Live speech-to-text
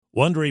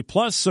Wondery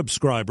Plus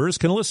subscribers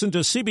can listen to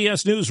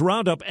CBS News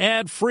Roundup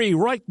ad-free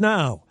right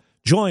now.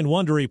 Join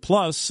Wondery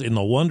Plus in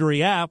the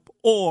Wondery app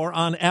or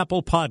on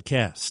Apple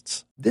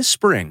Podcasts. This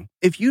spring,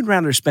 if you'd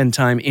rather spend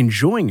time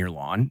enjoying your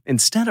lawn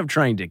instead of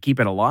trying to keep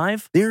it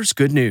alive, there's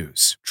good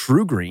news.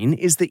 True Green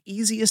is the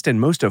easiest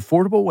and most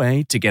affordable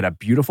way to get a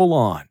beautiful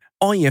lawn.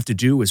 All you have to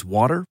do is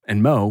water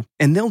and mow,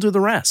 and they'll do the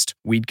rest.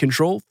 Weed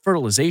control,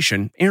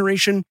 fertilization,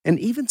 aeration, and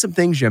even some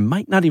things you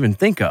might not even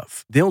think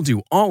of. They'll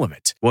do all of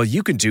it, while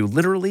you can do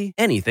literally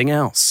anything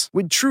else.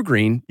 With True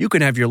Green, you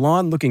can have your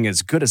lawn looking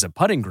as good as a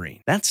putting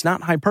green. That's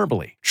not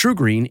hyperbole. True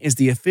Green is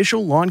the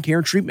official lawn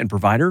care treatment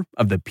provider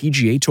of the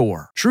PGA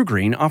Tour. True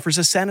Green offers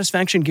a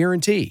satisfaction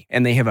guarantee,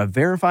 and they have a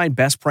verified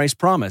best price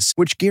promise,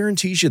 which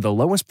guarantees you the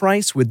lowest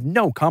price with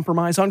no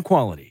compromise on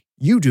quality.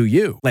 You do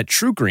you. Let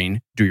True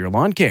Green do your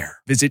lawn care.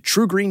 Visit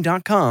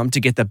TrueGreen.com to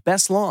get the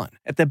best lawn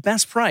at the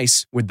best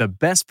price with the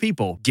best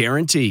people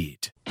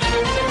guaranteed.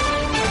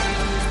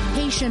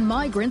 Haitian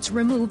migrants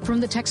removed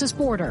from the Texas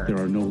border. There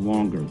are no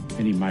longer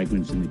any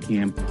migrants in the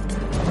camp.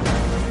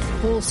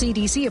 Full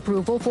CDC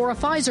approval for a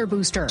Pfizer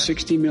booster.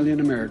 60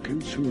 million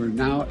Americans who are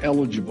now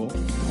eligible.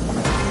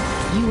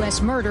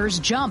 U.S. murders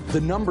jump.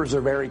 The numbers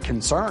are very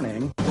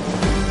concerning.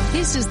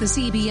 This is the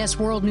CBS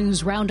World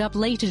News Roundup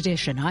Late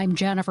Edition. I'm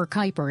Jennifer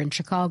Kuiper in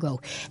Chicago.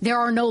 There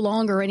are no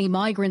longer any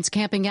migrants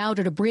camping out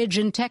at a bridge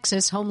in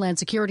Texas. Homeland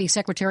Security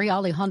Secretary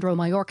Alejandro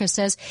Mayorkas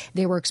says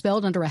they were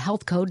expelled under a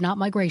health code, not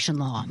migration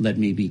law. Let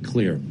me be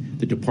clear.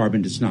 The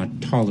department does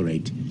not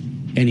tolerate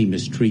any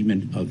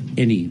mistreatment of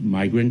any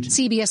migrant.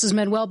 CBS's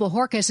Manuel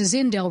Bojorquez is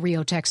in Del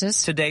Rio,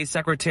 Texas. Today,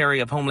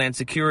 Secretary of Homeland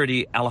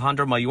Security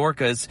Alejandro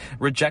Mayorkas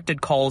rejected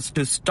calls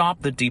to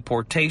stop the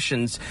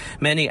deportations.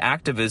 Many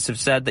activists have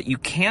said that you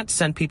can't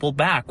send people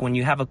back when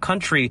you have a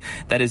country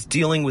that is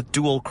dealing with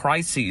dual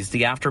crises,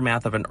 the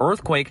aftermath of an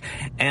earthquake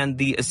and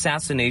the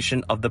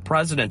assassination of the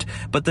president.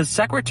 But the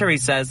secretary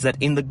says that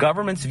in the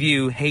government's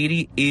view,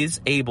 Haiti is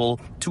able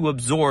to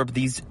absorb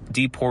these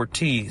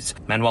deportees.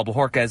 Manuel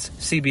Bojorquez,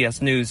 CBS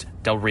News,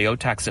 Del Rio,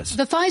 Texas.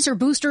 The Pfizer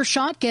booster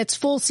shot gets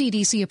full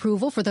CDC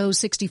approval for those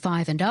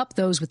 65 and up,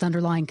 those with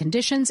underlying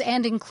conditions,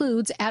 and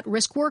includes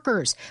at-risk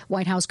workers.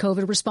 White House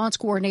COVID response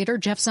coordinator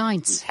Jeff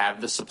Zients. We have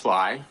the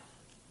supply.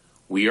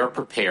 We are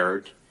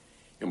prepared.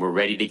 And we're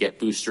ready to get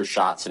booster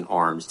shots and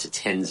arms to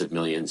tens of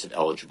millions of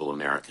eligible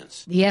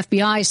Americans. The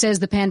FBI says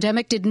the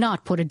pandemic did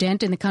not put a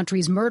dent in the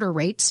country's murder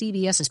rate.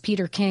 CBS's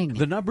Peter King.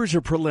 The numbers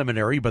are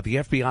preliminary, but the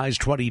FBI's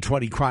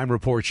 2020 crime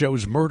report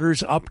shows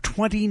murders up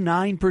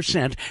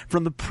 29%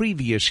 from the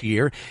previous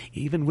year,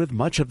 even with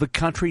much of the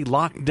country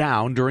locked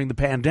down during the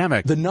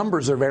pandemic. The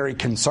numbers are very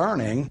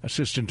concerning.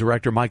 Assistant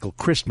Director Michael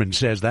Christman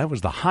says that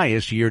was the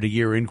highest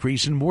year-to-year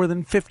increase in more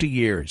than 50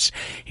 years.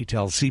 He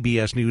tells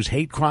CBS News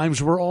hate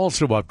crimes were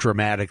also up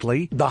dramatically.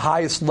 The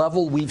highest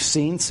level we've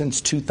seen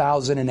since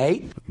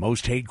 2008. With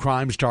most hate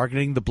crimes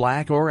targeting the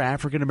black or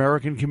African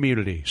American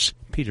communities.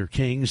 Peter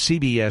King,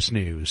 CBS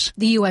News.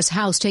 The U.S.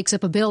 House takes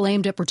up a bill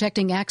aimed at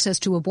protecting access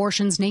to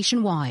abortions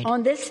nationwide.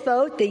 On this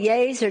vote, the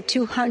yeas are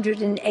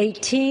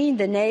 218,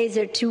 the nays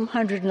are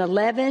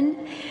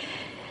 211.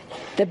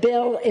 The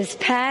bill is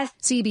passed.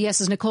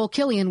 CBS's Nicole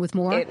Killian with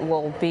more. It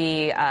will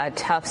be a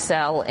tough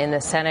sell in the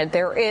Senate.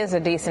 There is a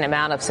decent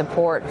amount of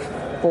support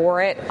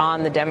for it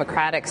on the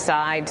Democratic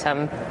side.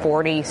 Some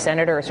 40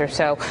 senators or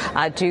so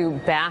do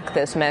back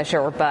this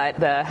measure, but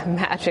the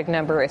magic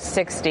number is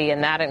 60,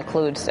 and that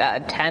includes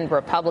 10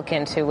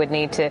 Republicans who would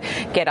need to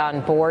get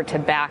on board to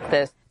back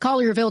this.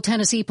 Collierville,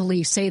 Tennessee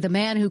police say the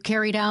man who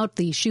carried out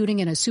the shooting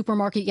in a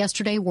supermarket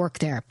yesterday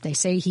worked there. They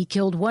say he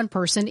killed one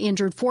person,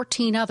 injured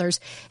 14 others,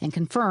 and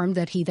confirmed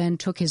that he then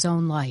took his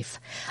own life.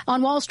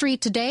 On Wall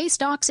Street today,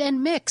 stocks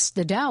end mixed.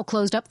 The Dow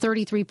closed up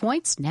 33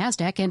 points.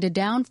 NASDAQ ended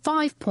down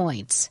 5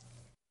 points.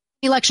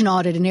 Election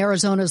audit in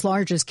Arizona's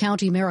largest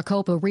county,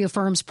 Maricopa,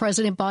 reaffirms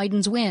President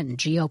Biden's win.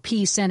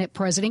 GOP Senate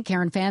President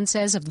Karen Fann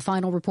says of the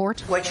final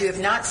report. What you have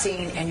not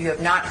seen and you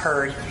have not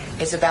heard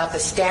is about the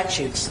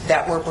statutes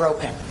that were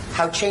broken,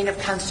 how chain of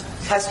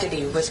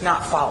custody was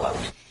not followed.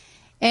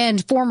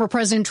 And former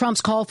President Trump's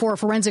call for a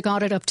forensic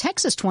audit of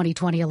Texas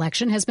 2020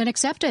 election has been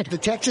accepted. The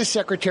Texas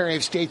Secretary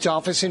of State's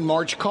office in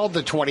March called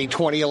the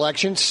 2020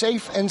 election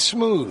safe and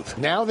smooth.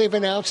 Now they've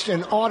announced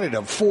an audit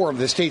of 4 of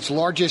the state's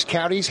largest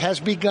counties has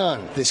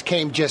begun. This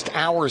came just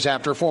hours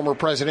after former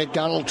President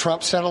Donald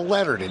Trump sent a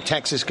letter to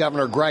Texas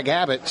Governor Greg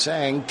Abbott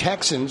saying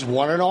Texans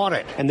want an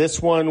audit. And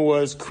this one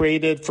was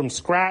created from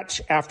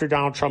scratch after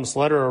Donald Trump's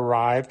letter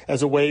arrived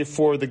as a way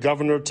for the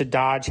governor to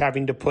dodge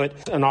having to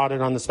put an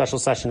audit on the special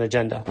session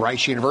agenda.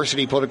 Rice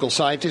University political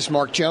scientist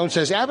Mark Jones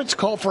says Abbott's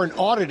call for an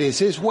audit is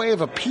his way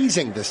of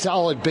appeasing the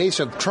solid base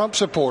of Trump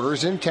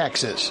supporters in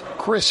Texas.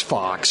 Chris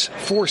Fox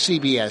for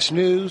CBS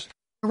News.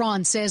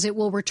 Iran says it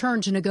will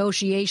return to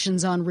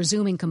negotiations on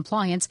resuming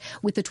compliance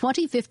with the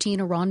 2015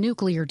 Iran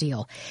nuclear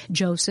deal.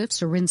 Joseph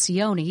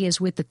Cirincione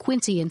is with the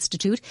Quincy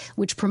Institute,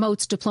 which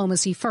promotes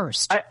diplomacy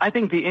first. I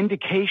think the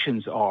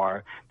indications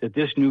are that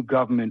this new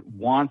government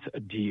wants a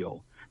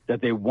deal, that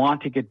they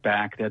want to get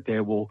back, that they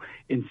will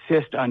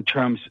insist on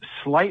terms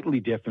slightly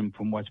different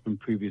from what's been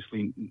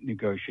previously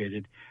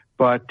negotiated,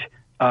 but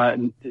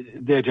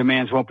their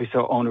demands won't be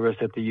so onerous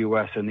that the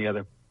U.S. and the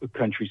other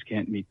countries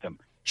can't meet them.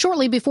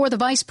 Shortly before the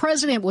vice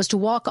president was to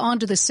walk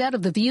onto the set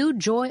of The View,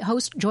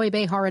 host Joy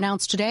Behar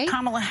announced today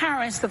Kamala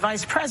Harris, the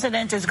vice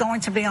president, is going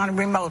to be on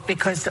remote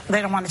because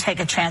they don't want to take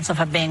a chance of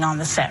her being on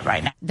the set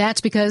right now. That's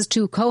because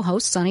two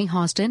co-hosts, Sunny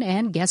Hostin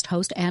and guest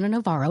host Anna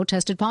Navarro,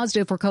 tested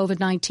positive for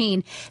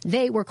COVID-19.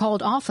 They were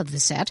called off of the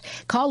set.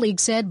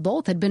 Colleagues said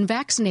both had been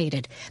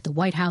vaccinated. The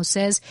White House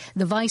says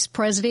the vice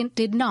president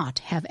did not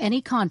have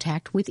any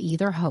contact with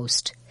either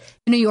host.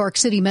 New York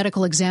City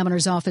Medical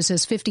Examiner's Office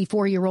says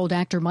 54-year-old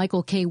actor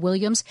Michael K.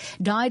 Williams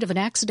died of an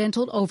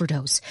accidental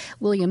overdose.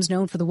 Williams,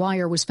 known for The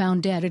Wire, was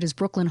found dead at his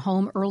Brooklyn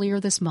home earlier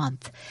this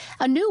month.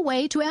 A new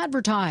way to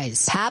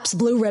advertise. Pabst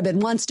Blue Ribbon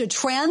wants to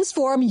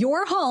transform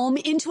your home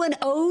into an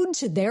ode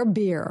to their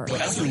beer.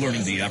 After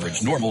learning the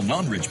average normal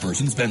non-rich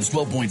person spends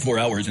 12.4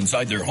 hours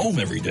inside their home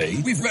every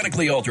day, we've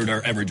radically altered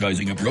our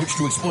advertising approach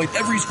to exploit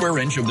every square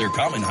inch of their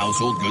common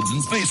household goods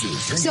and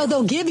spaces. So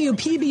they'll give you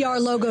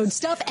PBR-logoed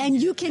stuff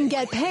and you can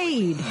get paid.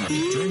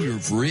 Turn your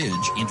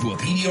fridge into a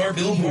PBR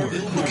billboard.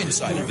 Look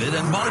inside of it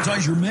and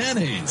monetize your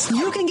mayonnaise.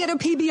 You can get a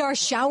PBR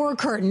shower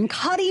curtain,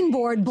 cutting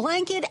board,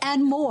 blanket,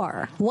 and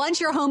more.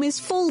 Once your home is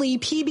fully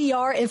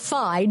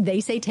PBR-ified, they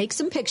say take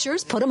some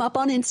pictures, put them up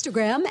on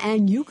Instagram,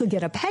 and you could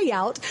get a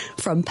payout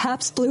from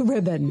Pabst Blue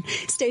Ribbon.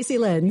 Stacey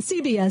Lynn,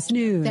 CBS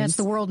News. That's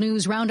the World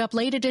News Roundup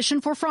Late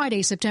Edition for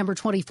Friday, September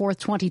 24th,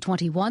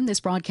 2021.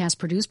 This broadcast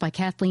produced by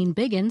Kathleen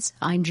Biggins.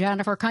 I'm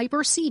Jennifer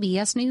Kuiper,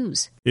 CBS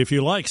News. If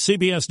you like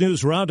CBS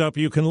News Roundup,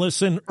 you can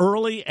listen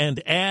early and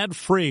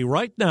ad-free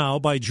right now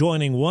by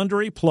joining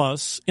Wondery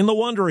Plus in the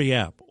Wondery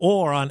app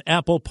or on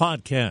Apple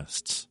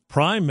Podcasts.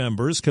 Prime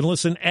members can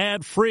listen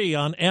ad-free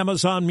on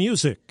Amazon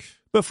Music.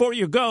 Before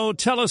you go,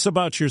 tell us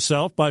about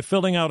yourself by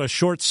filling out a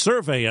short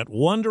survey at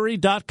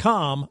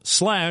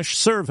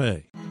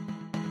Wondery.com/survey.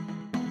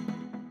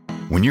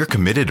 When you're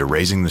committed to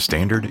raising the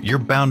standard, you're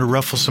bound to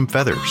ruffle some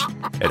feathers.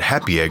 At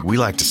Happy Egg, we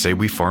like to say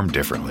we farm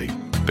differently.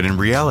 But in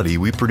reality,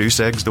 we produce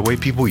eggs the way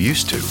people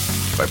used to,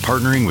 by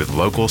partnering with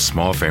local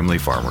small family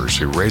farmers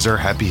who raise our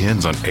happy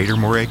hens on 8 or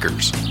more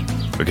acres.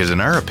 Because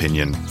in our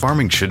opinion,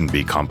 farming shouldn't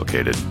be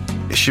complicated.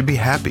 It should be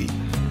happy.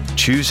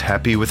 Choose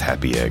happy with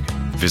Happy Egg.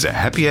 Visit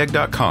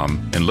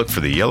happyegg.com and look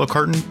for the yellow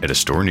carton at a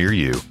store near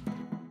you.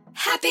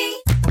 Happy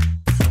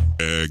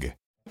Egg.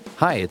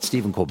 Hi, it's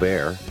Stephen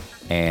Colbert,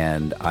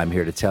 and I'm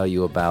here to tell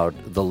you about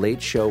The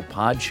Late Show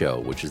Pod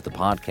Show, which is the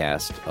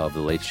podcast of The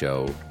Late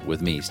Show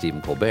with me,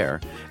 Stephen Colbert,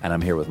 and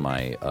I'm here with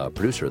my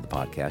producer of the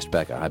podcast,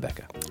 Becca. Hi,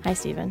 Becca. Hi,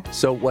 Stephen.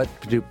 So what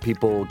do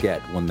people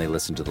get when they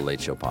listen to The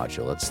Late Show Pod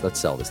Show? Let's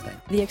sell this thing.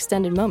 The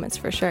extended moments,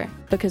 for sure,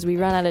 because we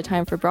run out of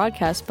time for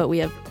broadcast, but we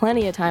have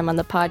plenty of time on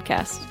the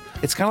podcast.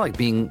 It's kind of like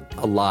being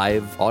a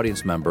live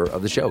audience member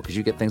of the show because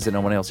you get things that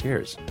no one else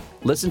hears.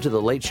 Listen to The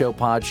Late Show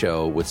Pod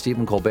Show with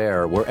Stephen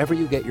Colbert wherever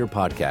you get your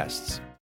podcasts.